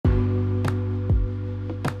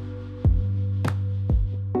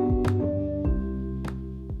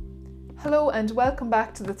and welcome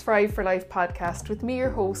back to the Thrive for Life podcast with me, your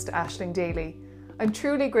host, Aisling Daly. I'm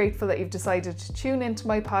truly grateful that you've decided to tune into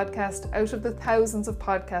my podcast out of the thousands of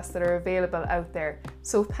podcasts that are available out there,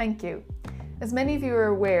 so thank you. As many of you are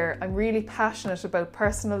aware, I'm really passionate about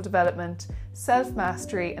personal development,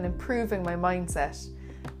 self-mastery and improving my mindset.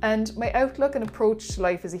 And my outlook and approach to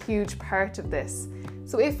life is a huge part of this.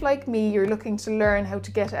 So if, like me, you're looking to learn how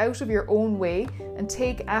to get out of your own way and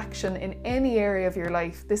take action in any area of your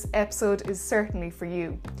life, this episode is certainly for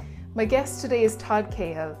you. My guest today is Todd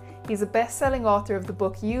Cahill. He's a best-selling author of the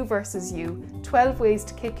book You vs. You, 12 Ways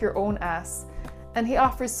to Kick Your Own Ass, and he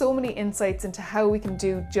offers so many insights into how we can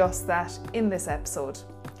do just that in this episode.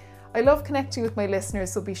 I love connecting with my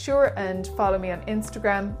listeners, so be sure and follow me on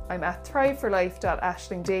Instagram. I'm at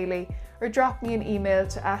thriveforlife.aislingdaily, or drop me an email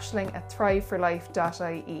to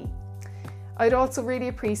aisling@thriveforlife.ie. I'd also really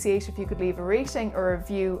appreciate if you could leave a rating or a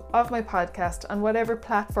review of my podcast on whatever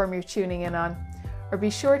platform you're tuning in on, or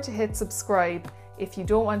be sure to hit subscribe if you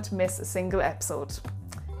don't want to miss a single episode.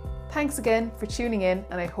 Thanks again for tuning in,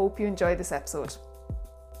 and I hope you enjoy this episode.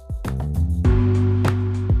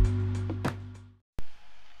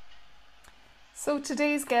 So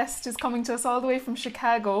today's guest is coming to us all the way from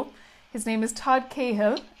Chicago. His name is Todd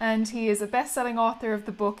Cahill, and he is a best-selling author of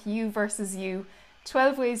the book You vs. You,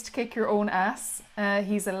 12 Ways to Kick Your Own Ass.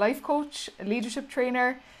 He's a life coach, a leadership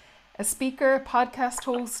trainer, a speaker, podcast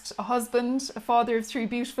host, a husband, a father of 3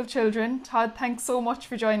 beautiful children. Todd, thanks so much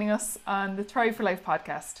for joining us on the Thrive for Life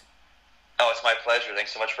podcast. Oh, it's my pleasure.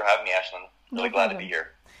 Thanks so much for having me, Aisling. Really glad to be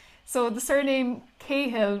here. So the surname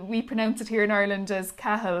Cahill, we pronounce it here in Ireland as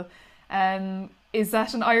Cahill. Is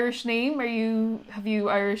that an Irish name? Have you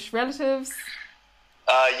Irish relatives?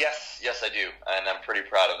 Yes, I do, and I'm pretty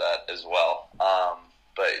proud of that as well.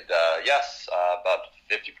 Yes, about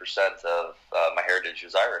 50% of my heritage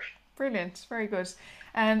is Irish. Brilliant, very good.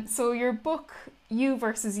 So your book, You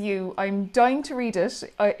vs. You, I'm dying to read it.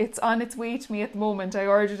 It's on its way to me at the moment. I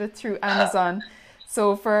ordered it through Amazon.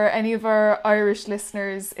 So for any of our Irish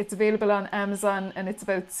listeners, it's available on Amazon, and it's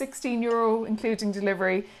about €16 including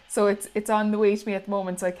delivery. So it's on the way to me at the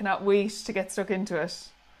moment, so I cannot wait to get stuck into it.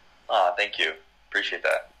 Thank you. Appreciate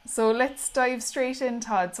that. So let's dive straight in,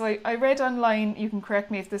 Todd. So I read online, you can correct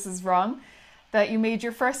me if this is wrong, that you made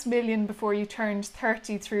your first million before you turned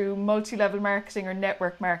 30 through multi-level marketing or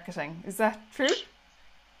network marketing. Is that true?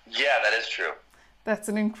 Yeah, that is true. That's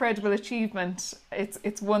an incredible achievement.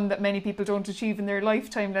 It's one that many people don't achieve in their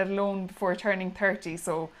lifetime, let alone before turning 30.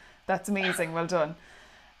 So that's amazing. Well done.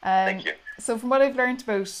 Thank you. So from what I've learned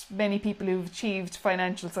about many people who've achieved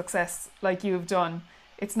financial success like you have done,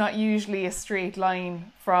 it's not usually a straight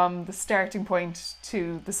line from the starting point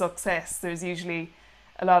to the success. There's usually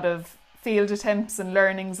a lot of failed attempts and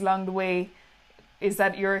learnings along the way. Is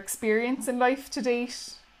that your experience in life to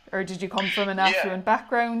date? Or did you come from an affluent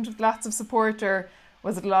background with lots of support, or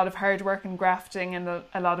was it a lot of hard work and grafting and a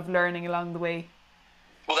lot of learning along the way?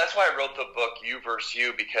 Well, that's why I wrote the book You vs.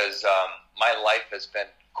 You, because my life has been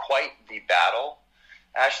quite the battle.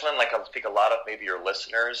 Aisling, like I think a lot of maybe your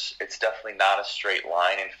listeners, it's definitely not a straight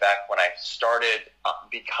line. In fact, when I started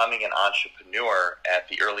becoming an entrepreneur at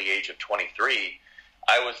the early age of 23,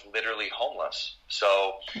 I was literally homeless.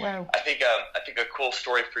 So wow. I think a cool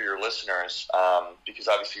story for your listeners, because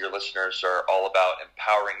obviously your listeners are all about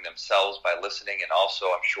empowering themselves by listening, and also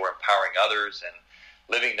I'm sure empowering others and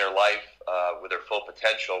living their life with their full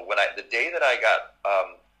potential. The day that I got,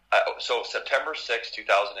 so September 6,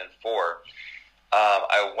 2004,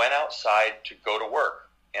 I went outside to go to work,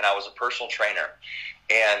 and I was a personal trainer.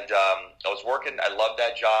 And I was working. I loved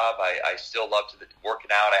that job. I still love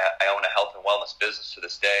working out. I own a health and wellness business to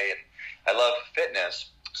this day, and I love fitness.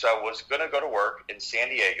 So I was going to go to work in San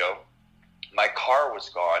Diego. My car was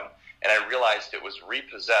gone, and I realized it was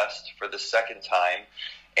repossessed for the second time.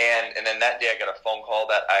 And then that day I got a phone call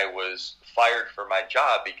that I was fired for my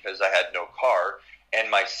job because I had no car, and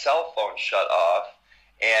my cell phone shut off.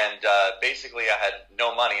 And basically, I had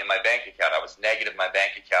no money in my bank account. I was negative in my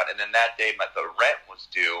bank account. And then that day, the rent was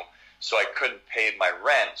due, so I couldn't pay my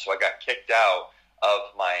rent. So I got kicked out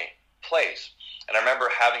of my place. And I remember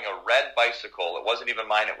having a red bicycle. It wasn't even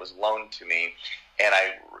mine. It was loaned to me. And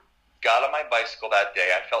I got on my bicycle that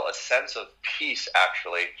day. I felt a sense of peace,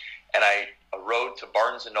 actually. And I rode to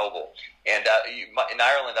Barnes & Noble. And in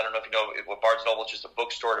Ireland, I don't know if you know what Barnes & Noble is, just a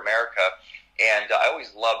bookstore in America. And I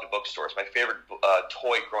always loved bookstores. My favorite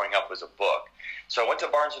toy growing up was a book. So I went to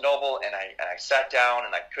Barnes & Noble, and I sat down,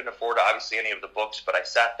 and I couldn't afford, obviously, any of the books, but I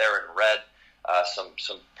sat there and read some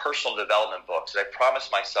personal development books. And I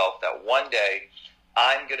promised myself that one day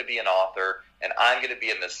I'm going to be an author, and I'm going to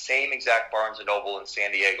be in the same exact Barnes & Noble in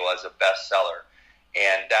San Diego as a bestseller.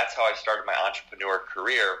 And that's how I started my entrepreneur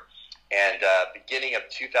career. And beginning of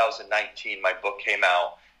 2019, my book came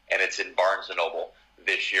out, and it's in Barnes & Noble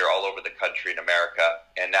this year all over the country in America,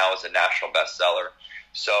 and now is a national bestseller.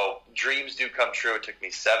 So dreams do come true. It took me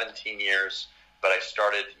 17 years, but I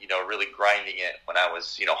started, really grinding it when I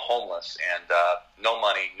was, homeless and no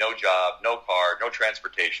money, no job, no car, no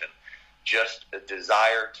transportation, just a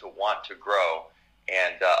desire to want to grow.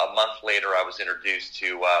 And a month later, I was introduced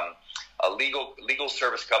to a legal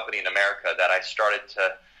service company in America that I started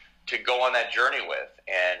to go on that journey with.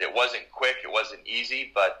 And it wasn't quick, it wasn't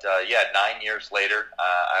easy, but 9 years later,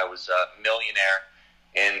 I was a millionaire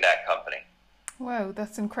in that company. Wow,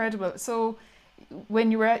 that's incredible. So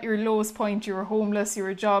when you were at your lowest point, you were homeless, you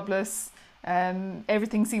were jobless,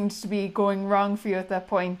 everything seemed to be going wrong for you at that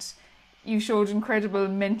point. You showed incredible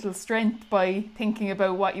mental strength by thinking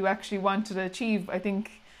about what you actually wanted to achieve.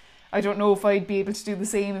 I don't know if I'd be able to do the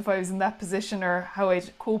same if I was in that position, or how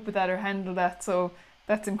I'd cope with that or handle that. So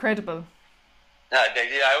that's incredible.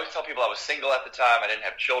 I always tell people I was single at the time. I didn't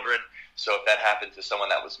have children. So if that happened to someone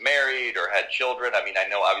that was married or had children, I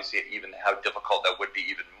know obviously even how difficult that would be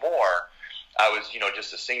even more. I was,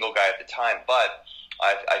 just a single guy at the time. But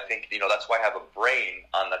I think, that's why I have a brain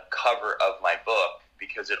on the cover of my book,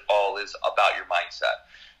 because it all is about your mindset.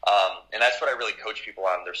 And that's what I really coach people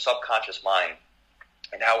on, their subconscious mind,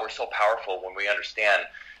 and how we're so powerful when we understand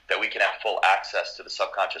that we can have full access to the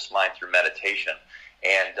subconscious mind through meditation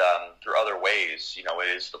and through other ways.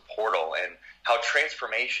 It is the portal, and how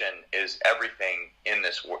transformation is everything in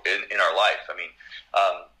this in our life.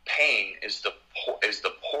 Pain is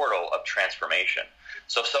the portal of transformation.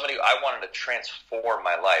 So I wanted to transform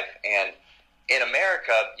my life. And in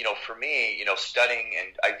America, for me, studying, and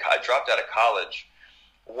I dropped out of college.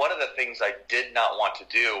 One of the things I did not want to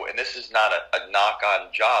do, and this is not a knock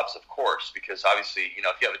on jobs, of course, because obviously, if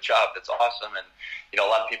you have a job, that's awesome, and, a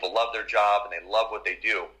lot of people love their job and they love what they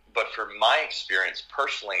do. But for my experience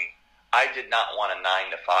personally, I did not want a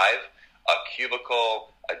 9-to-5, a cubicle,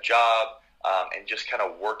 a job, and just kind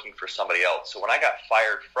of working for somebody else. So when I got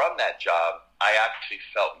fired from that job, I actually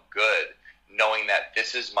felt good knowing that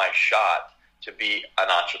this is my shot to be an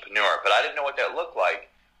entrepreneur. But I didn't know what that looked like,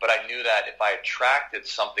 but I knew that if I attracted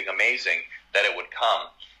something amazing, that it would come.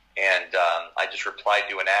 And I just replied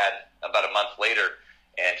to an ad about a month later,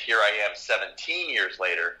 and here I am 17 years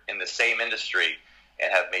later in the same industry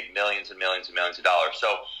and have made millions and millions and millions of dollars.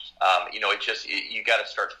 So, you got to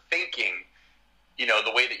start thinking,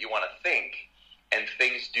 the way that you want to think, and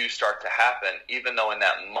things do start to happen, even though in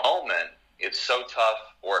that moment it's so tough,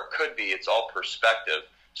 or it could be, it's all perspective.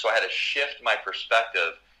 So I had to shift my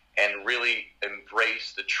perspective and really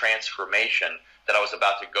embrace the transformation that I was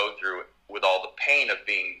about to go through, with all the pain of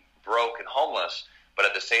being broke and homeless, but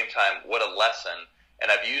at the same time, what a lesson.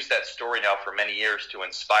 And I've used that story now for many years to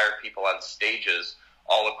inspire people on stages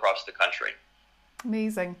all across the country.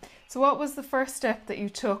 Amazing. So what was the first step that you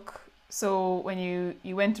took? So when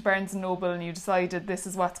you went to Barnes & Noble and you decided this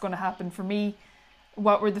is what's going to happen for me,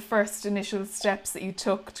 what were the first initial steps that you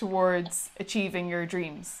took towards achieving your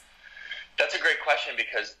dreams? That's a great question,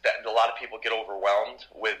 because a lot of people get overwhelmed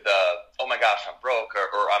with, oh my gosh, I'm broke,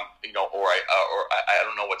 or I'm, I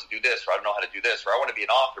don't know what to do this, or I don't know how to do this, or I want to be an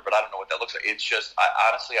author, but I don't know what that looks like. It's just,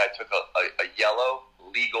 honestly, I took a yellow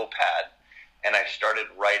legal pad and I started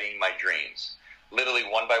writing my dreams, literally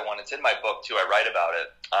one by one. It's in my book too. I write about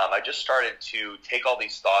it. I just started to take all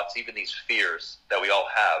these thoughts, even these fears that we all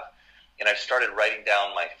have, and I started writing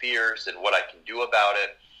down my fears and what I can do about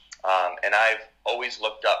it. And I've always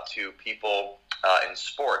looked up to people in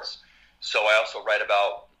sports. So I also write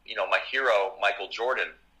about, my hero, Michael Jordan.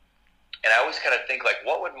 And I always kind of think, like,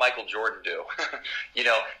 what would Michael Jordan do?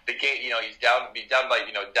 The game, he's down by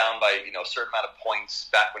a certain amount of points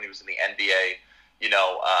back when he was in the NBA.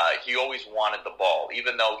 He always wanted the ball,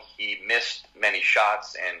 even though he missed many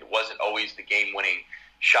shots and wasn't always the game-winning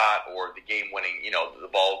shot or the game-winning, the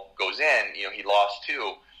ball goes in, he lost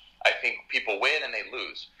too. I think people win and they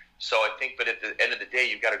lose. So I think, but at the end of the day,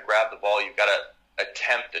 you've got to grab the ball, you've got to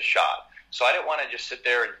attempt a shot. So I didn't want to just sit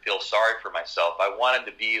there and feel sorry for myself. I wanted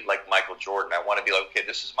to be like Michael Jordan. I want to be like, okay,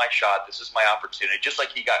 this is my shot, this is my opportunity. Just like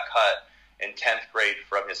he got cut in 10th grade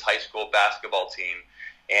from his high school basketball team,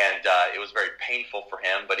 and it was very painful for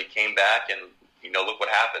him, but he came back and, look what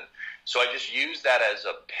happened. So I just used that as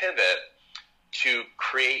a pivot to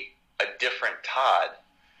create a different Todd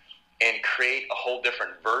and create a whole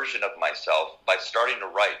different version of myself by starting to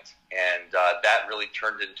write. And that really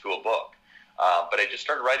turned into a book. But I just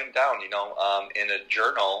started writing down, in a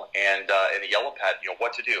journal and in a yellow pad,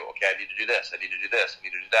 what to do. Okay, I need to do this. I need to do this. I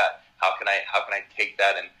need to do that. How can I take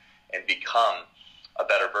that and become a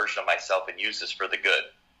better version of myself and use this for the good.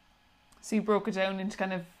 So you broke it down into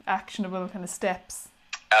kind of actionable kind of steps.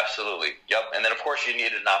 Absolutely. Yep. And then, of course, you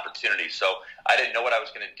needed an opportunity. So I didn't know what I was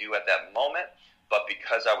going to do at that moment, but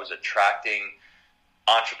because I was attracting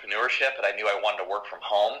entrepreneurship and I knew I wanted to work from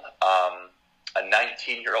home, a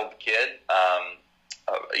 19-year-old kid,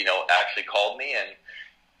 actually called me, and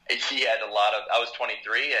he had I was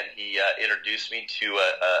 23, and he introduced me to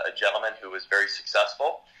a gentleman who was very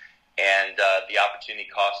successful, and the opportunity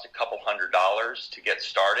cost a couple $100s to get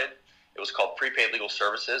started. It was called Prepaid Legal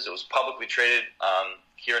Services. It was publicly traded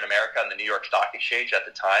here in America on the New York Stock Exchange at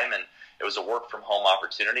the time, and it was a work-from-home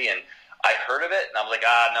opportunity, and I heard of it, and I'm like, no,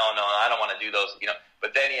 I don't want to do those,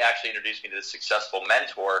 But then he actually introduced me to this successful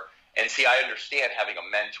mentor, and see, I understand having a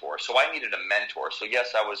mentor, so I needed a mentor. So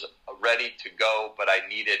yes, I was ready to go, but I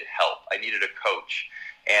needed help. I needed a coach,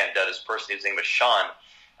 and this person, his name was Sean.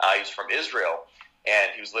 He was from Israel,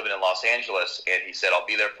 and he was living in Los Angeles, and he said, I'll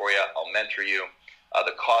be there for you. I'll mentor you.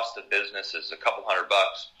 The cost of business is a couple $100.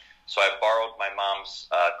 So I borrowed my mom's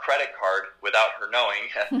credit card without her knowing,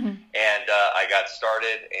 and I got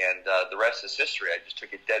started, and the rest is history. I just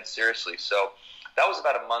took it dead seriously. So that was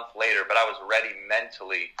about a month later, but I was ready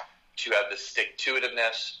mentally to have the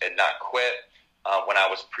stick-to-itiveness and not quit when I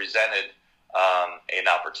was presented an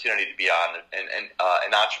opportunity to be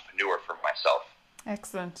an entrepreneur for myself.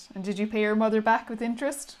 Excellent. And did you pay your mother back with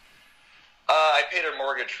interest? I paid her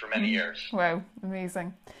mortgage for many years. Wow,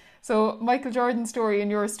 amazing. So Michael Jordan's story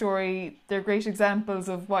and your story, they're great examples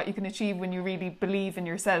of what you can achieve when you really believe in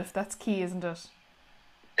yourself. That's key, isn't it?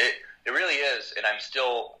 It really is, and I'm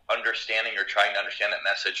still understanding or trying to understand that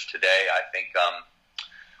message today. I think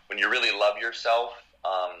when you really love yourself,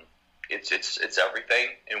 it's everything.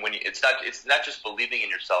 And when it's not just believing in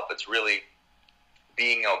yourself, it's really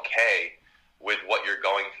being okay with what you're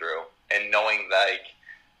going through and knowing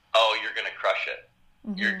you're going to crush it.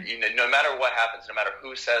 Mm-hmm. No matter what happens, no matter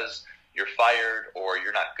who says you're fired or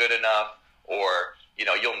you're not good enough, or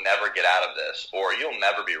you'll never get out of this, or you'll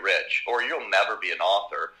never be rich, or you'll never be an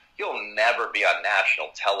author, you'll never be on national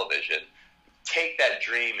television. Take that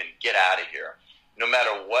dream and get out of here. No matter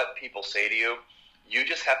what people say to you, you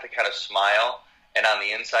just have to kind of smile, and on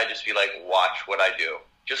the inside just be like, watch what I do.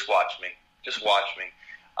 Just watch me. Just watch me.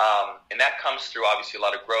 And that comes through, obviously, a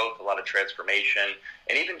lot of growth, a lot of transformation,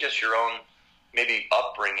 and even just your own maybe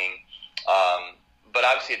upbringing. But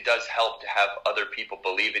obviously it does help to have other people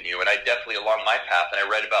believe in you. And I definitely, along my path, and I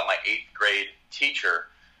read about my 8th grade teacher,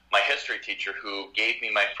 my history teacher, who gave me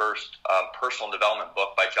my first personal development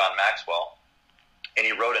book by John Maxwell. And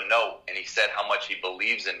he wrote a note, and he said how much he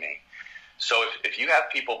believes in me. So if you have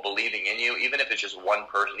people believing in you, even if it's just one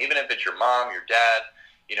person, even if it's your mom, your dad,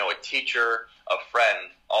 a teacher, a friend,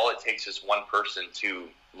 all it takes is one person to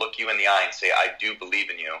look you in the eye and say, I do believe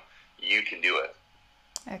in you. You can do it.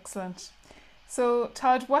 Excellent. So,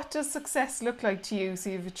 Todd, what does success look like to you? So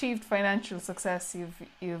you've achieved financial success,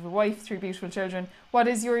 you have a wife, 3 beautiful children. What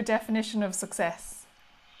is your definition of success?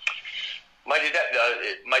 My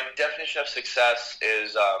definition of success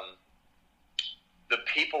is the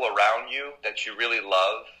people around you that you really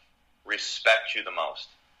love respect you the most.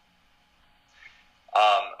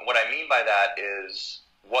 What I mean by that is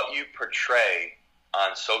what you portray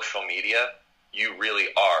on social media, you really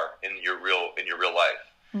are in your real life.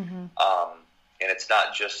 Mm-hmm. And it's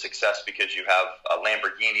not just success because you have a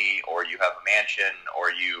Lamborghini or you have a mansion or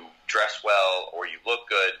you dress well or you look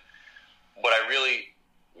good. What I really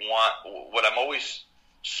want, what I'm always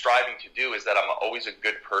striving to do is that I'm always a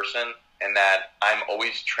good person and that I'm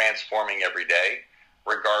always transforming every day,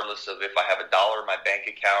 regardless of if I have $1 in my bank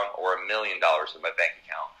account or $1 million in my bank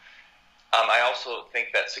account. I also think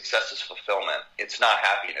that success is fulfillment. It's not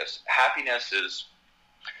happiness. Happiness is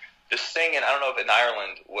this thing, and I don't know if in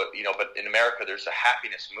Ireland, but in America, there's a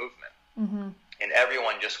happiness movement. Mm-hmm. And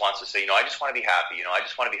everyone just wants to say, I just want to be happy. I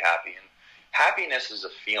just want to be happy. And happiness is a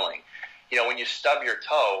feeling. When you stub your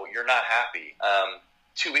toe, you're not happy.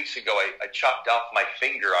 2 weeks ago, I chopped off my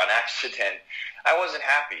finger on accident. I wasn't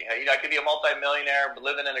happy. I could be a multimillionaire,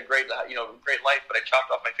 living in a great life, but I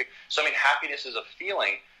chopped off my finger. So, happiness is a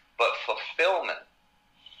feeling, but fulfillment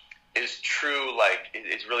is true,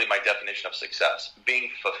 it's really my definition of success. Being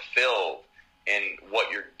fulfilled in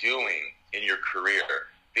what you're doing in your career,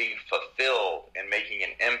 being fulfilled and making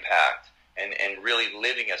an impact and really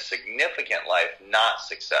living a significant life, not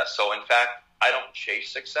success. So, in fact, I don't chase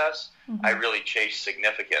success. Mm-hmm. I really chase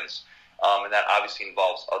significance. And that obviously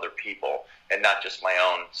involves other people and not just my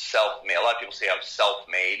own self-made. A lot of people say I'm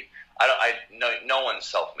self-made. No one's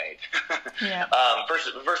self-made. Yeah. First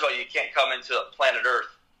of all, you can't come into planet Earth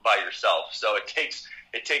by yourself. So it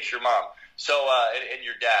takes your mom. So, and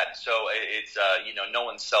your dad. So it's, no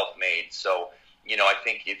one's self-made. So, I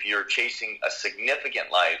think if you're chasing a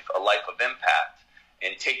significant life, a life of impact,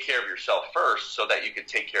 and take care of yourself first so that you can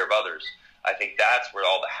take care of others, I think that's where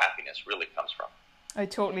all the happiness really comes from. I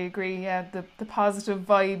totally agree. Yeah, the positive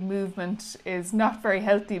vibe movement is not very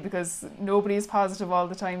healthy because nobody is positive all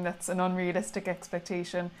the time. That's an unrealistic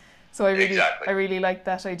expectation. So I really like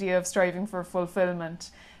that idea of striving for fulfillment.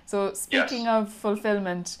 So speaking of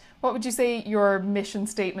fulfillment, what would you say your mission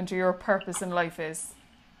statement or your purpose in life is?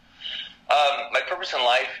 My purpose in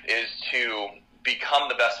life is to become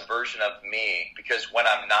the best version of me, because when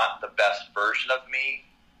I'm not the best version of me,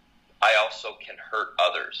 I also can hurt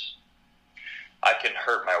others. I can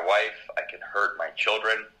hurt my wife, I can hurt my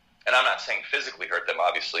children, and I'm not saying physically hurt them,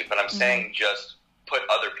 obviously, but I'm saying just put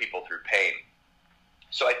other people through pain.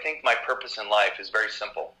 So I think my purpose in life is very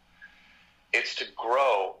simple. It's to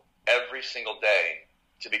grow every single day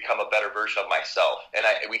to become a better version of myself. And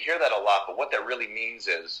we hear that a lot, but what that really means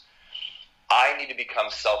is I need to become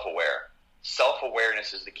self-aware.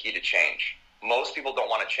 Self-awareness is the key to change. Most people don't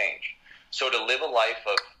want to change. So to live a life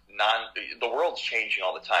of the world's changing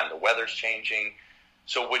all the time. The weather's changing.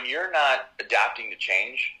 So when you're not adapting to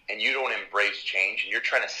change and you don't embrace change and you're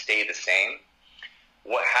trying to stay the same,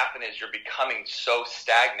 what happens is you're becoming so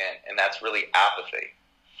stagnant, and that's really apathy.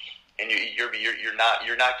 And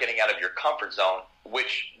you're not getting out of your comfort zone,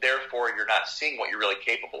 which therefore you're not seeing what you're really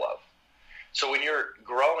capable of. So when you're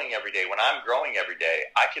growing every day, when I'm growing every day,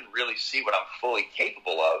 I can really see what I'm fully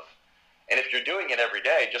capable of. And if you're doing it every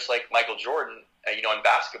day, just like Michael Jordan, in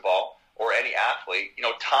basketball, or any athlete,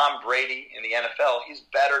 Tom Brady in the NFL, he's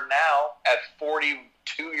better now at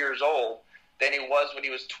 42 years old than he was when he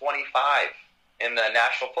was 25 in the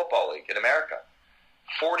National Football League in America.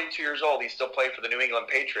 42 years old, he still played for the New England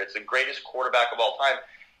Patriots, the greatest quarterback of all time.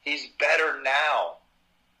 He's better now.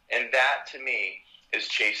 And that, to me, is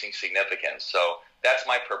chasing significance. So that's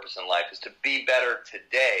my purpose in life, is to be better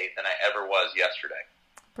today than I ever was yesterday.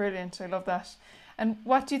 Brilliant. I love that. And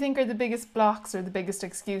what do you think are the biggest blocks or the biggest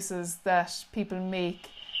excuses that people make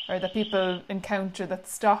or that people encounter that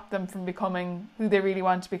stop them from becoming who they really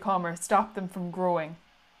want to become or stop them from growing?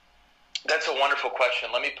 That's a wonderful question.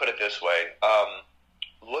 Let me put it this way.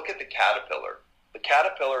 Look at the caterpillar. The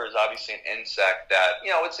caterpillar is obviously an insect that,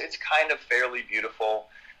 it's kind of fairly beautiful.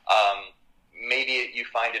 Maybe you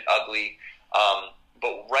find it ugly.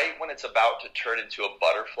 But right when it's about to turn into a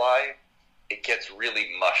butterfly, it gets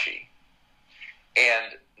really mushy.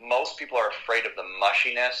 And most people are afraid of the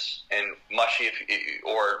mushiness, and mushy,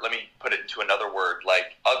 or let me put it into another word,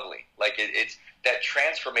 like ugly. Like it's that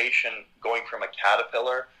transformation going from a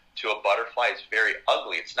caterpillar to a butterfly is very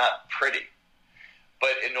ugly. It's not pretty. But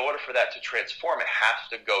in order for that to transform, it has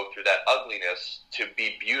to go through that ugliness to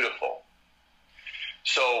be beautiful.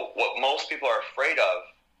 So what most people are afraid of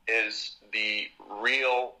is the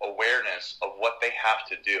real awareness of what they have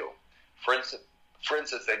to do. For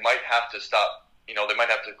instance, they might have to stop. They might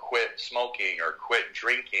have to quit smoking or quit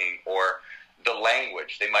drinking, or the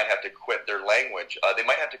language. They might have to quit their language. They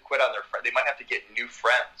might have to quit on their friends. They might have to get new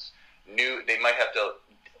friends. They might have to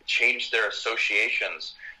change their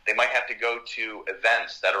associations. They might have to go to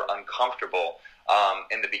events that are uncomfortable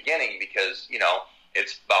in the beginning because,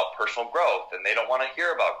 it's about personal growth, and they don't want to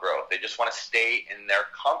hear about growth. They just want to stay in their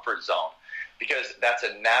comfort zone because that's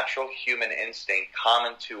a natural human instinct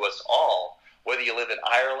common to us all. Whether you live in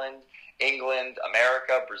Ireland, England,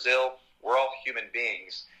 America, Brazil, we're all human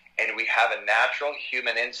beings, and we have a natural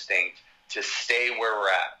human instinct to stay where we're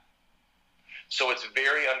at. So it's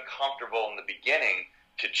very uncomfortable in the beginning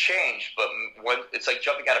to change, but when it's like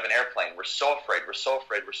jumping out of an airplane. We're so afraid, we're so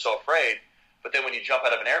afraid, we're so afraid. But then when you jump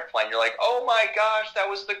out of an airplane, you're like, oh my gosh, that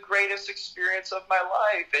was the greatest experience of my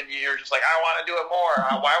life. And you're just like, I want to do it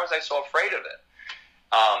more. Why was I so afraid of it?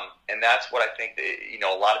 And that's what I think that,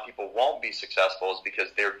 a lot of people won't be successful is because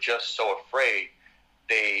they're just so afraid.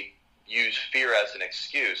 They use fear as an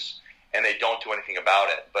excuse and they don't do anything about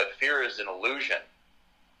it. But fear is an illusion.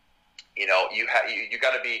 You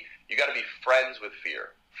got to be friends with fear.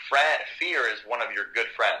 Fear is one of your good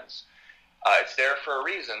friends. It's there for a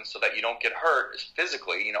reason so that you don't get hurt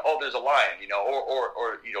physically. There's a lion,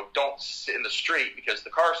 or don't sit in the street because the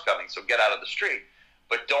car's coming, so get out of the street.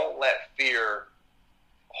 But don't let fear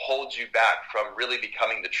hold you back from really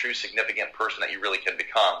becoming the true significant person that you really can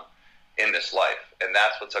become in this life. And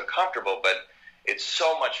that's what's uncomfortable, but it's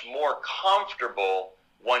so much more comfortable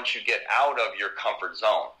once you get out of your comfort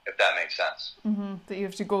zone, if that makes sense. Mm-hmm. That you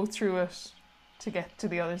have to go through it to get to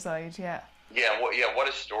the other side, yeah. What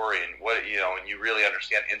a story, and and you really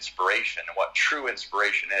understand inspiration and what true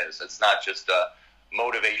inspiration is. It's not just a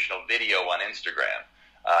motivational video on Instagram.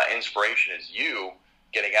 Inspiration is you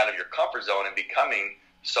getting out of your comfort zone and becoming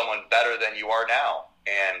someone better than you are now.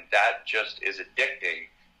 And that just is addicting.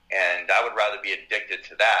 And I would rather be addicted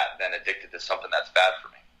to that than addicted to something that's bad for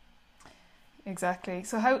me. Exactly.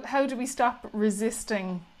 So how do we stop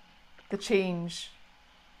resisting the change?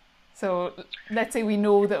 So let's say we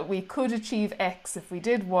know that we could achieve X if we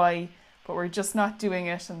did Y, but we're just not doing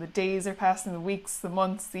it, and the days are passing, the weeks, the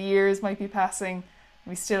months, the years might be passing,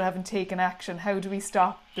 and we still haven't taken action. How do we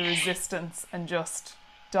stop the resistance and just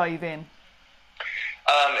dive in?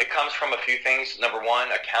 It comes from a few things. Number one,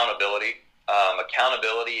 accountability.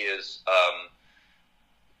 Accountability is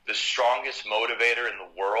the strongest motivator in the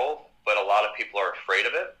world, but a lot of people are afraid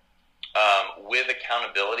of it. With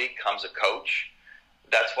accountability comes a coach.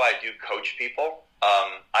 That's why I do coach people.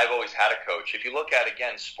 I've always had a coach. If you look at,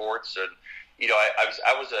 again, sports, and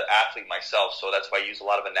I was an athlete myself, so that's why I use a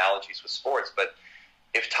lot of analogies with sports. But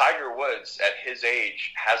if Tiger Woods at his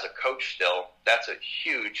age has a coach still, that's a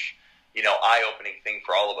huge, eye-opening thing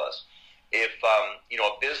for all of us. If a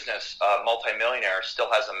business multimillionaire still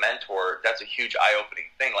has a mentor, that's a huge eye-opening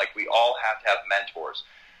thing. Like, we all have to have mentors.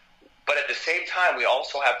 But at the same time, we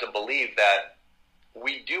also have to believe that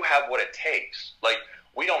we do have what it takes. Like,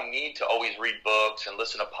 we don't need to always read books and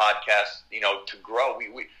listen to podcasts, to grow.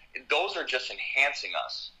 We those are just enhancing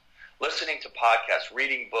us. Listening to podcasts,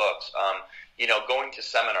 reading books, going to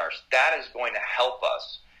seminars, that is going to help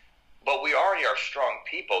us. But we already are strong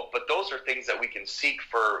people, but those are things that we can seek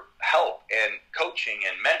for help and coaching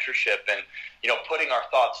and mentorship and, putting our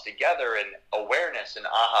thoughts together and awareness and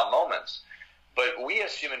aha moments. But we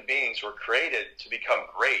as human beings were created to become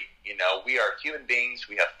great. We are human beings.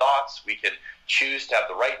 We have thoughts. We can choose to have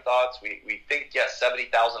the right thoughts. We think, yes,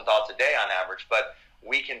 70,000 thoughts a day on average, but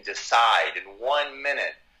we can decide in 1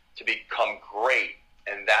 minute to become great.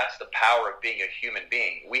 And that's the power of being a human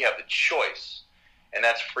being. We have the choice, and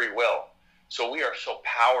that's free will. So we are so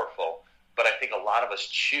powerful, but I think a lot of us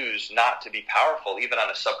choose not to be powerful, even on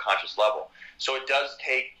a subconscious level. So it does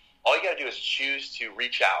take, all you got to do is choose to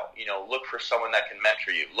reach out, look for someone that can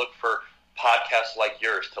mentor you, look for podcasts like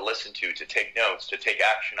yours to listen to take notes, to take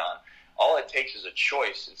action on. All it takes is a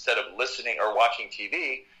choice. Instead of listening or watching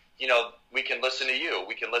TV, we can listen to you.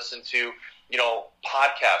 We can listen to,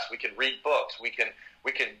 podcasts. We can read books. We can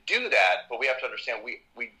do that, but we have to understand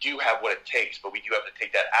we do have what it takes, but we do have to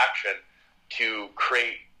take that action to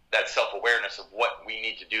create that self-awareness of what we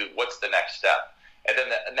need to do, what's the next step, and then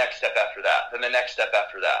the next step after that, then the next step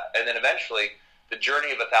after that. And then eventually the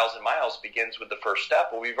journey of 1,000 miles begins with the first step.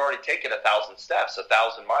 Well, we've already taken 1,000 steps,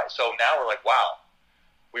 1,000 miles. So now we're like, wow,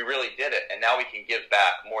 we really did it. And now we can give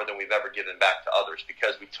back more than we've ever given back to others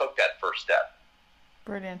because we took that first step.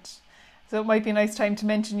 Brilliant. So it might be a nice time to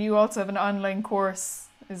mention you also have an online course.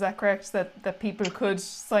 Is that correct? That people could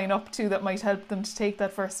sign up to that might help them to take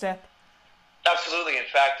that first step? Absolutely. In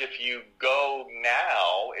fact, if you go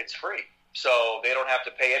now, it's free. So they don't have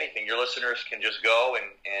to pay anything. Your listeners can just go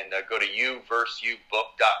and go to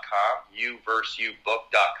youversubook.com,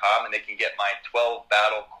 youversubook.com, and they can get my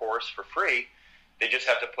 12-battle course for free. They just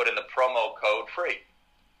have to put in the promo code free.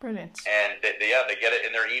 Brilliant. And they get it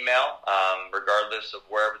in their email, regardless of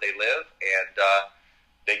wherever they live, and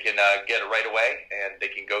they can get it right away, and they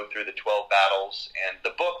can go through the 12 battles. And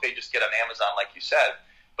the book they just get on Amazon, like you said,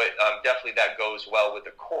 but definitely that goes well with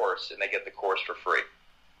the course, and they get the course for free.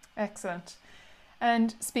 Excellent.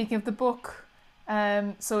 And speaking of the book,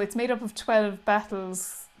 so it's made up of 12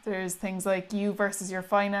 battles. There's things like you versus your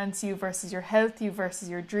finance, you versus your health, you versus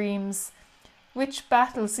your dreams. Which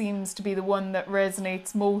battle seems to be the one that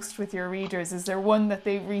resonates most with your readers? Is there one that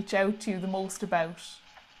they reach out to the most about?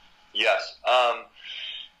 Yes.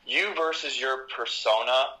 You versus your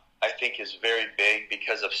persona, I think, is very big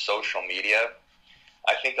because of social media.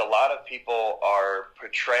 I think a lot of people are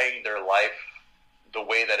portraying their life the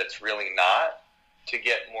way that it's really not to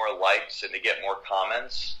get more likes and to get more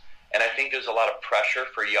comments. And I think there's a lot of pressure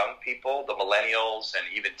for young people, the millennials and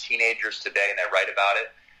even teenagers today, and I write about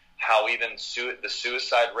it, how even the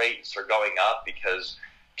suicide rates are going up because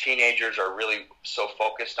teenagers are really so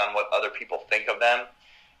focused on what other people think of them.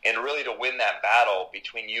 And really to win that battle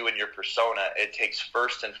between you and your persona, it takes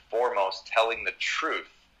first and foremost telling the truth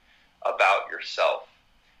about yourself.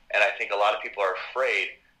 And I think a lot of people are afraid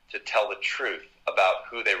to tell the truth about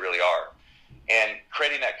who they really are. And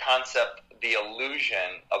creating that concept, the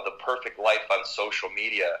illusion of the perfect life on social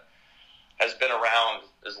media, has been around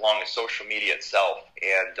as long as social media itself.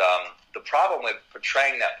 And the problem with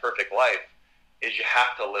portraying that perfect life is you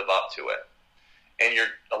have to live up to it. And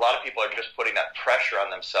a lot of people are just putting that pressure on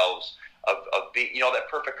themselves of being, that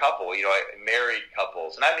perfect couple, married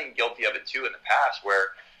couples. And I've been guilty of it too in the past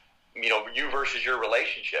where you versus your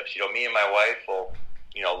relationships. Me and my wife will,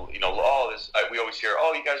 we always hear,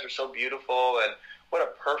 oh, you guys are so beautiful and what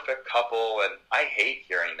a perfect couple. And I hate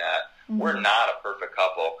hearing that. Mm-hmm. We're not a perfect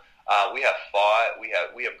couple. We have fought. We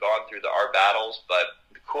have gone through our battles. But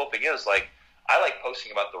the cool thing is, I like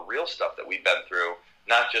posting about the real stuff that we've been through,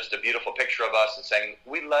 not just a beautiful picture of us and saying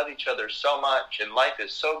we love each other so much and life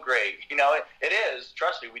is so great. It is.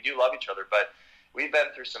 Trust me, we do love each other. But we've been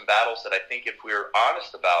through some battles that I think if we're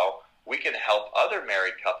honest about, we can help other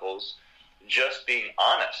married couples just being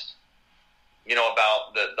honest,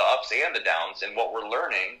 about the ups and the downs and what we're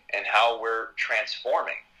learning and how we're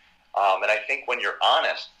transforming. And I think when you're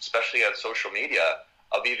honest, especially on social media,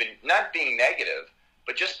 of even not being negative,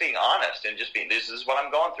 but just being honest and just being, this is what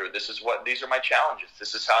I'm going through. These are my challenges.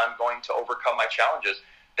 This is how I'm going to overcome my challenges.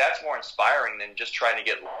 That's more inspiring than just trying to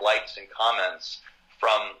get likes and comments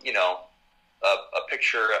from, a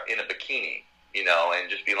picture in a bikini, and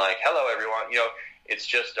just be like, hello, everyone. It's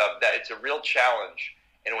just that it's a real challenge.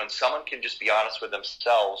 And when someone can just be honest with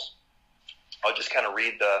themselves, I'll just kind of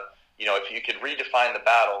read if you could redefine the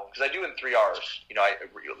battle, because I do in 3 R's.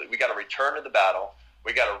 We got to return to the battle.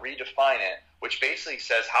 We got to redefine it, which basically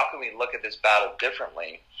says how can we look at this battle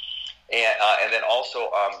differently, and then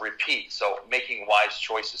also repeat. So making wise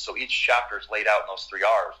choices. So each chapter is laid out in those 3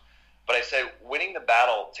 R's. But I said winning the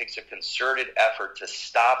battle takes a concerted effort to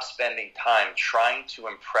stop spending time trying to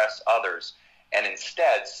impress others and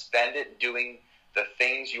instead spend it doing the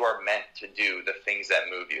things you are meant to do, the things that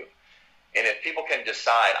move you. And if people can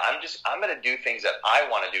decide, I'm going to do things that I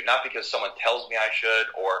want to do, not because someone tells me I should,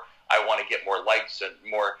 or I want to get more likes and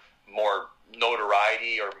more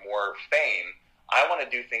notoriety or more fame. I want to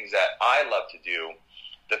do things that I love to do,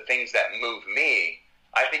 the things that move me.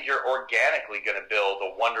 I think you're organically going to build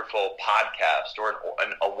a wonderful podcast or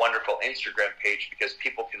a wonderful Instagram page because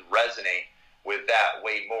people can resonate with that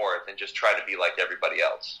way more than just try to be like everybody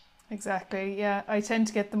else. Exactly, yeah. I tend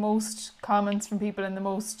to get the most comments from people and the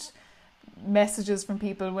most messages from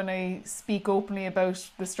people when I speak openly about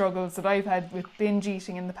the struggles that I've had with binge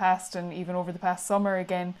eating in the past and even over the past summer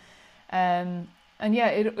again. And yeah,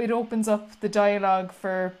 it opens up the dialogue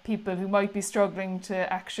for people who might be struggling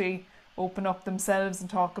to actually open up themselves and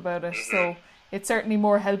talk about it. So it's certainly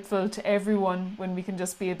more helpful to everyone when we can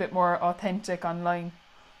just be a bit more authentic online.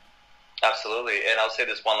 Absolutely. And I'll say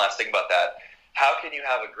this one last thing about that. How can you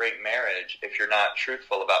have a great marriage if you're not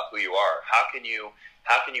truthful about who you are? How can you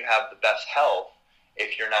have the best health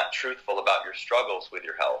if you're not truthful about your struggles with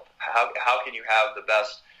your health? How can you have the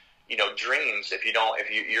best, dreams if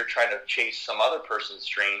you're trying to chase some other person's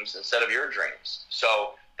dreams instead of your dreams?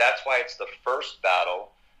 So that's why it's the first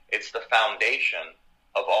battle. It's the foundation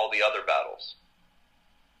of all the other battles.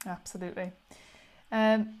 Absolutely.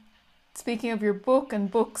 Speaking of your book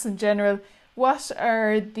and books in general, what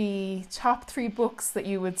are the top 3 books that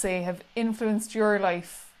you would say have influenced your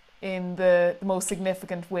life in the most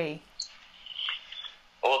significant way?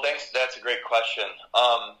 Well, thanks. That's a great question.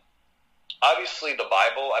 Obviously, the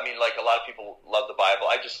Bible. I mean, a lot of people love the Bible.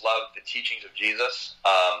 I just love the teachings of Jesus.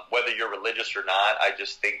 Whether you're religious or not, I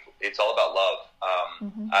just think it's all about love.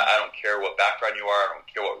 I don't care what background you are. I don't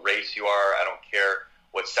care what race you are. I don't care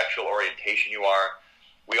what sexual orientation you are.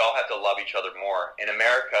 We all have to love each other more. In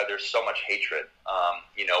America, there's so much hatred,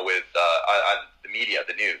 with on the media,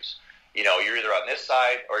 the news. You're either on this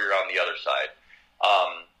side or you're on the other side.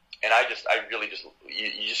 And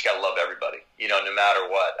you just got to love everybody, no matter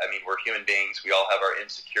what. I mean, we're human beings. We all have our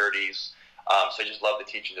insecurities. So I just love the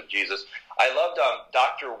teachings of Jesus. I loved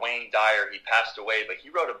Dr. Wayne Dyer. He passed away, but he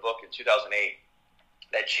wrote a book in 2008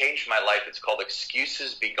 that changed my life. It's called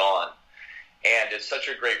Excuses Be Gone. And it's such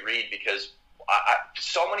a great read because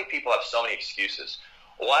so many people have so many excuses.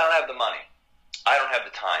 Well, I don't have the money. I don't have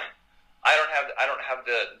the time. I don't have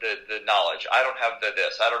the knowledge. I don't have the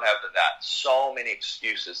this. I don't have the that. So many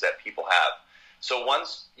excuses that people have. So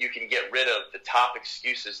once you can get rid of the top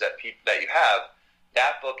excuses that you have,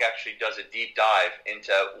 that book actually does a deep dive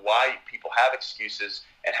into why people have excuses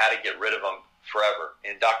and how to get rid of them forever.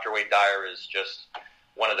 And Dr. Wayne Dyer is just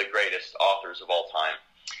one of the greatest authors of all time.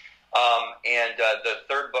 And the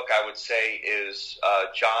third book I would say is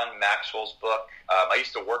John Maxwell's book. I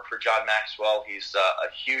used to work for John Maxwell. He's a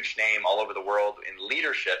huge name all over the world in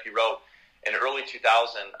leadership. He wrote in early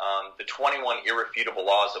 2000 the 21 Irrefutable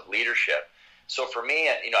Laws of Leadership. So for me,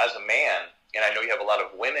 as a man, and I know you have a lot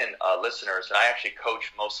of women listeners, and I actually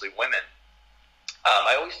coach mostly women,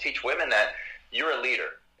 I always teach women that you're a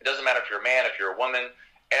leader. It doesn't matter if you're a man, if you're a woman.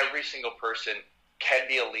 Every single person can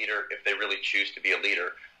be a leader if they really choose to be a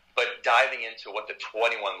leader. But diving into what the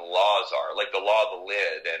 21 laws are, like the law of the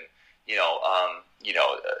lid and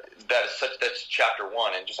that's chapter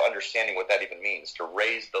one, and just understanding what that even means, to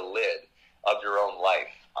raise the lid of your own life.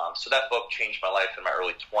 So that book changed my life in my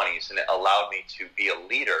early 20s, and it allowed me to be a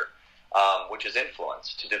leader, which is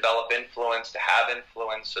influence, to develop influence, to have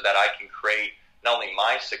influence, so that I can create not only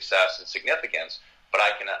my success and significance, but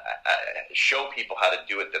I can show people how to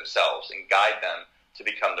do it themselves and guide them to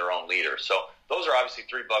become their own leader. So those are obviously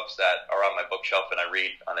 3 books that are on my bookshelf, and I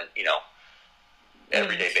read on a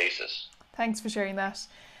everyday basis. Thanks for sharing that.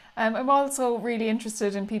 I'm also really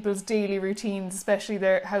interested in people's daily routines, especially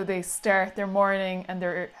how they start their morning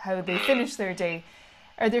and how they finish their day.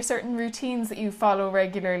 Are there certain routines that you follow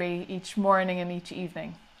regularly each morning and each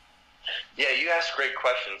evening? Yeah, you ask great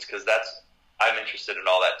questions, because I'm interested in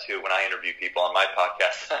all that too when I interview people on my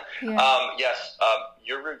podcast. Yeah. Yes,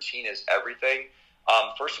 your routine is everything.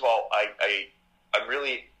 First of all, I'm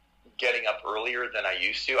really getting up earlier than I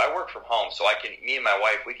used to. I work from home, so me and my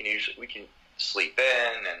wife, we can sleep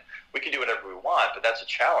in and we can do whatever we want, but that's a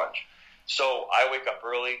challenge. So I wake up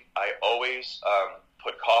early. I always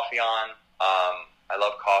put coffee on. I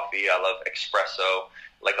love coffee. I love espresso,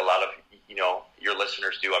 like a lot of your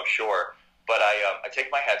listeners do, I'm sure. But I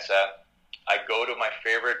take my headset. I go to my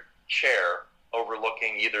favorite chair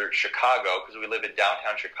overlooking either Chicago, because we live in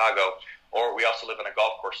downtown Chicago, or we also live on a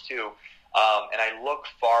golf course too. And I look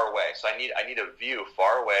far away. So I need a view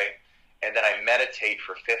far away, and then I meditate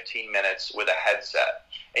for 15 minutes with a headset.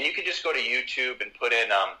 And you can just go to YouTube and put in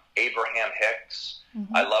Abraham Hicks.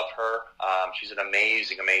 Mm-hmm. I love her. She's an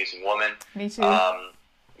amazing, amazing woman. Me too.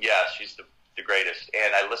 Yeah, she's the greatest.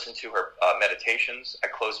 And I listen to her meditations. I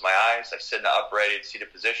close my eyes. I sit in an upright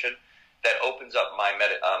seated position. That opens up my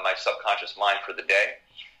subconscious mind for the day.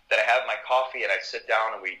 Then I have my coffee, and I sit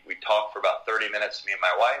down, and we talk for about 30 minutes, me and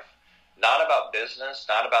my wife. Not about business,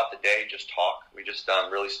 not about the day, just talk. We just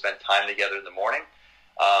really spend time together in the morning,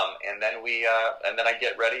 and then I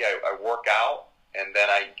get ready. I work out, and then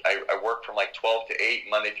I work from like 12 to 8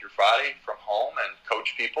 Monday through Friday from home and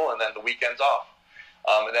coach people, and then the weekend's off.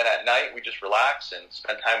 And then at night we just relax and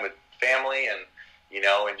spend time with family, and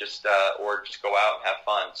and just or just go out and have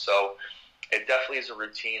fun. So it definitely is a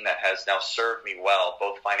routine that has now served me well,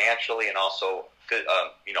 both financially and also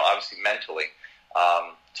obviously mentally.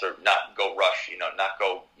 To not go rush, not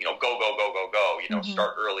go, go,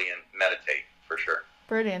 start early and meditate, for sure.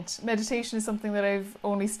 Brilliant. Meditation is something that I've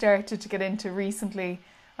only started to get into recently.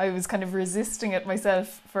 I was kind of resisting it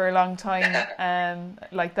myself for a long time.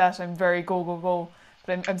 Like that, I'm very go.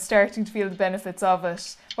 But I'm starting to feel the benefits of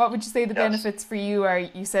it. What would you say the benefits for you are?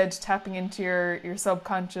 You said tapping into your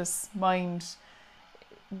subconscious mind.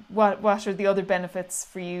 What are the other benefits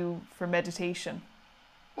for you for meditation?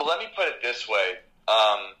 Well, let me put it this way.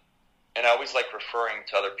 And I always like referring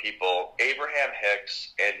to other people. Abraham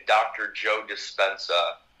Hicks and Dr. Joe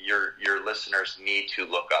Dispenza, your listeners need to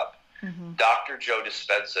look up. Mm-hmm. Dr. Joe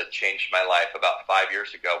Dispenza changed my life about 5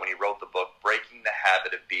 years ago when he wrote the book, Breaking the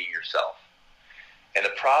Habit of Being Yourself. And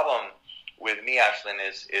the problem with me, Ashlyn,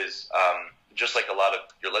 is just like a lot of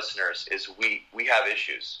your listeners, is we have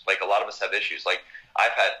issues. Like a lot of us have issues. Like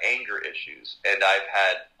I've had anger issues, and I've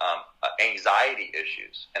had anxiety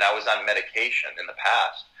issues, and I was on medication in the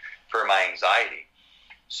past for my anxiety.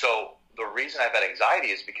 So the reason I've had anxiety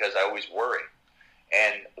is because I always worry.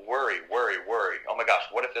 And worry. Oh my gosh,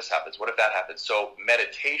 what if this happens? What if that happens? So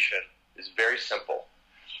meditation is very simple.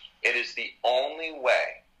 It is the only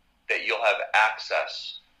way that you'll have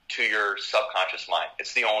access to your subconscious mind.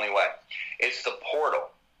 It's the only way. It's the portal.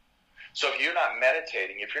 So if you're not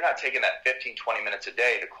meditating, if you're not taking that 15, 20 minutes a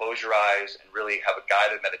day to close your eyes and really have a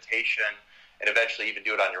guided meditation and eventually even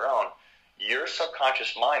do it on your own, your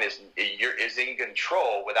subconscious mind is in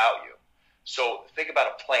control without you. So think about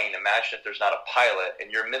a plane. Imagine if there's not a pilot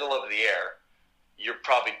and you're middle of the air, you're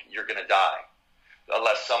going to die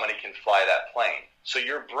unless somebody can fly that plane. So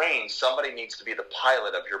your brain, somebody needs to be the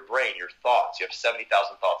pilot of your brain, your thoughts. You have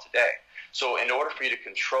 70,000 thoughts a day. So in order for you to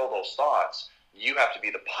control those thoughts, you have to be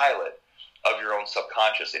the pilot of your own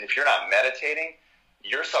subconscious. And if you're not meditating,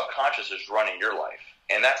 your subconscious is running your life.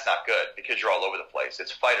 And that's not good because you're all over the place.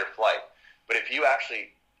 It's fight or flight. But if you actually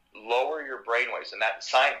lower your brainwaves, and that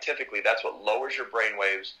scientifically, that's what lowers your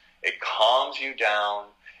brainwaves. It calms you down.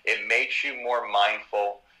 It makes you more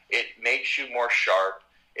mindful. It makes you more sharp.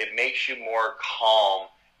 It makes you more calm,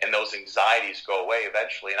 and those anxieties go away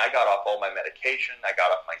eventually. And I got off all my medication. I got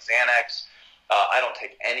off my Xanax. I don't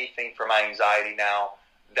take anything for my anxiety now.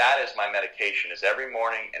 That is my medication. Is every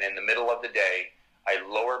morning and in the middle of the day, I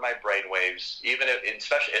lower my brain waves,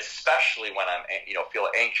 especially when I'm feel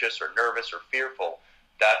anxious or nervous or fearful.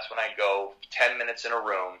 That's when I go 10 minutes in a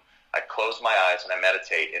room I close my eyes and I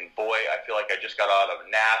meditate, and boy, I feel like I just got out of a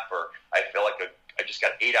nap, or I feel like I just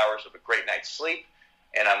got 8 hours of a great night's sleep,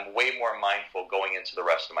 and I'm way more mindful going into the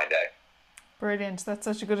rest of my day. Brilliant. That's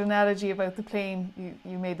such a good analogy about the plane.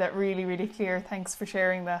 You made that really, really clear. Thanks for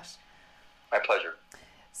sharing that. My pleasure.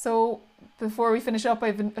 So before we finish up, I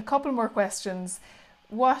have a couple more questions.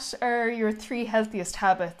 What are your 3 healthiest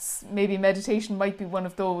habits? Maybe meditation might be one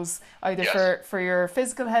of those, either Yes. for your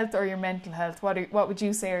physical health or your mental health. What would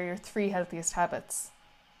you say are your 3 healthiest habits?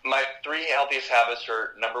 My 3 healthiest habits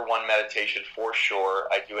are, number 1, meditation for sure.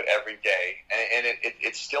 I do it every day, and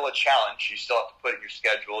it's still a challenge. You still have to put it in your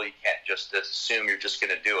schedule. You can't just assume you're just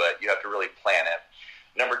going to do it. You have to really plan it.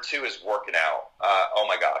 Number 2 is working out. Oh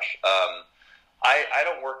my gosh. I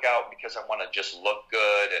don't work out because I want to just look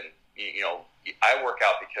good, and I work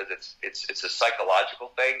out because it's a psychological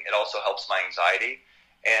thing. It also helps my anxiety,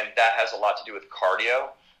 and that has a lot to do with cardio.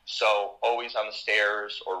 So always on the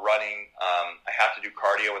stairs or running, I have to do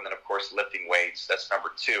cardio, and then of course lifting weights. That's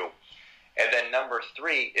number 2. And then number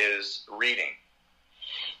 3 is reading.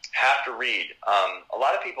 Have to read. A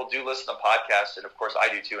lot of people do listen to podcasts, and of course I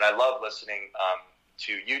do too. And I love listening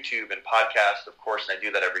to YouTube and podcasts, of course, and I do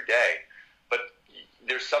that every day. But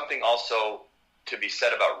there's something also to be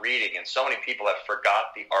said about reading, and so many people have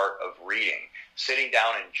forgot the art of reading, sitting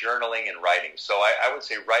down and journaling and writing. So I would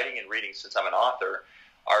say writing and reading, since I'm an author,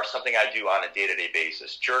 are something I do on a day-to-day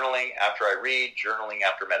basis. Journaling after I read, journaling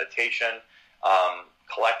after meditation,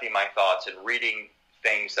 collecting my thoughts and reading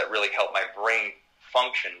things that really help my brain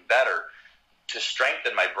function better to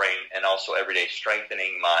strengthen my brain, and also every day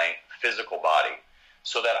strengthening my physical body,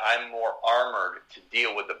 so that I'm more armored to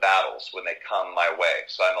deal with the battles when they come my way.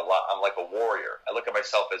 So I'm like a warrior. I look at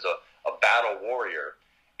myself as a battle warrior,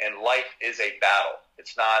 and life is a battle.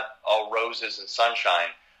 It's not all roses and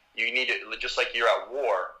sunshine. You need to, just like you're at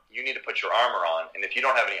war, you need to put your armor on. And if you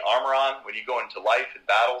don't have any armor on, when you go into life and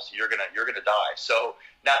battles, you're gonna die. So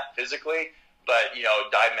not physically, but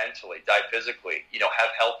die mentally, die physically.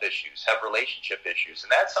 Have health issues, have relationship issues,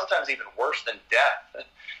 and that's sometimes even worse than death.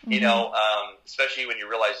 Especially when you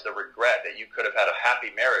realize the regret that you could have had a happy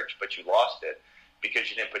marriage, but you lost it because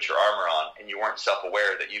you didn't put your armor on, and you weren't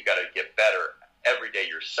self-aware that you've got to get better every day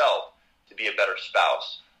yourself to be a better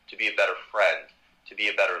spouse, to be a better friend, to be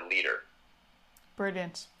a better leader.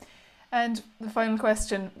 Brilliant. And the final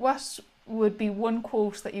question, what would be one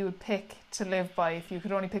quote that you would pick to live by? If you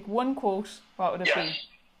could only pick one quote, what would it be?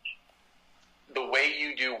 The way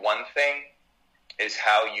you do one thing is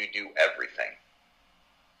how you do everything.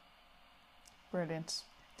 Brilliant.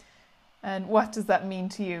 And what does that mean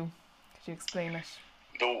to you? Could you explain it?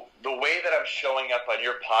 The way that I'm showing up on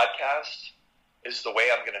your podcast is the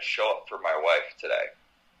way I'm going to show up for my wife today.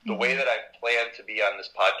 The way that I plan to be on this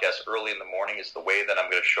podcast early in the morning is the way that I'm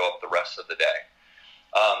going to show up the rest of the day.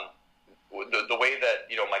 The way that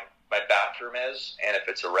my bathroom is, and if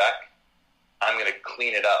it's a wreck, I'm going to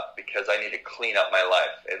clean it up because I need to clean up my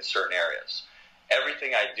life in certain areas.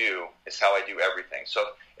 Everything I do is how I do everything.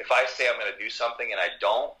 So if I say I'm going to do something and I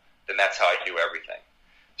don't, then that's how I do everything.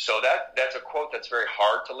 So that's a quote that's very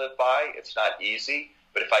hard to live by. It's not easy,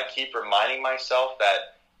 but if I keep reminding myself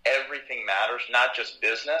that everything matters, not just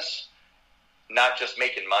business, not just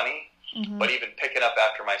making money, but even picking up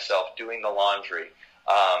after myself, doing the laundry,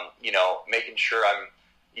 making sure I'm,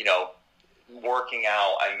 working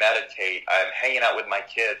out, I meditate, I'm hanging out with my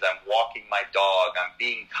kids, I'm walking my dog, I'm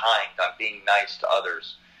being kind, I'm being nice to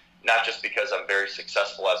others, not just because I'm very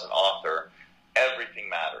successful as an author. Everything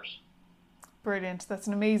matters. Brilliant. That's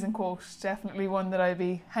an amazing quote. Definitely one that I'll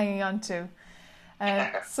be hanging on to.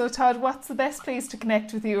 So Todd, what's the best place to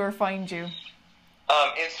connect with you or find you?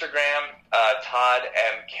 Instagram, Todd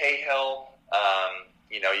M. Cahill.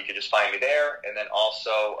 You can just find me there. And then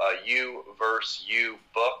also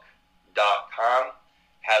YouVersusYouBook.com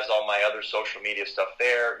has all my other social media stuff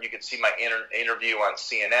there. You can see my interview on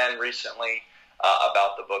CNN recently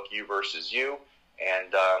about the book You Versus You.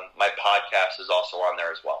 And my podcast is also on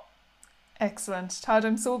there as well. Excellent. Todd,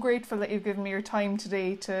 I'm so grateful that you've given me your time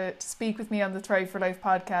today to speak with me on the Thrive for Life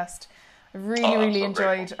podcast. I've really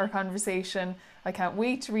enjoyed our conversation. I can't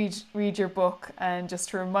wait to read your book, and just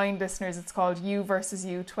to remind listeners, it's called You Versus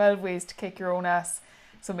You, 12 Ways to Kick Your Own Ass.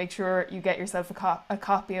 So make sure you get yourself a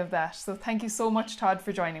copy of that. So thank you so much, Todd,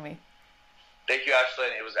 for joining me. Thank you,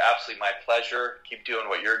 Ashlyn. It was absolutely my pleasure. Keep doing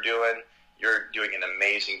what you're doing. You're doing an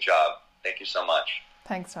amazing job. Thank you so much.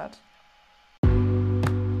 Thanks, Todd.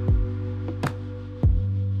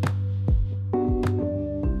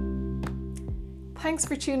 Thanks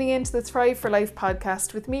for tuning in to the Thrive for Life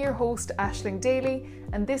podcast with me, your host, Aisling Daly,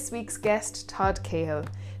 and this week's guest, Todd Cahill.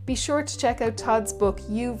 Be sure to check out Todd's book,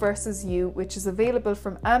 You vs. You, which is available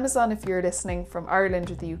from Amazon if you're listening from Ireland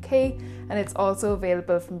or the UK, and it's also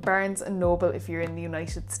available from Barnes & Noble if you're in the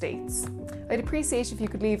United States. I'd appreciate if you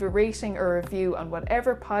could leave a rating or a review on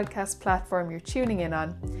whatever podcast platform you're tuning in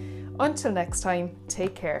on. Until next time,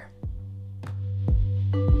 take care.